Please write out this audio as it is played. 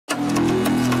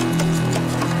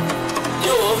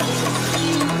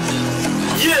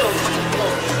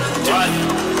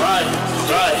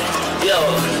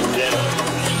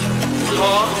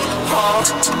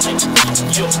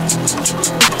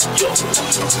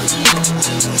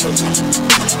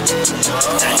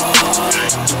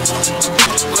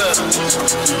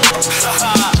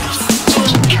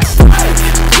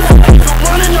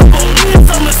Running up on me is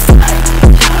a mistake.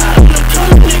 I'm the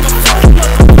kind of nigga fucking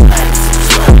up the place.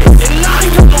 And I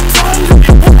ain't got no time to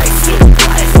be wasted.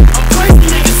 I'm crazy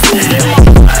niggas sitting in my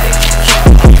face.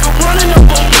 Nigga running up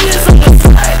on me is a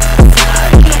mistake.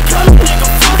 I'm the kind of nigga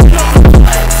fucking up the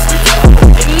place.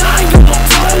 And I ain't got no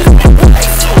time to be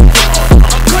wasted.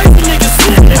 I'm crazy niggas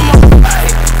sitting in my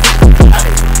face.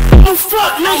 I'm a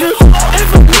fuck nigga.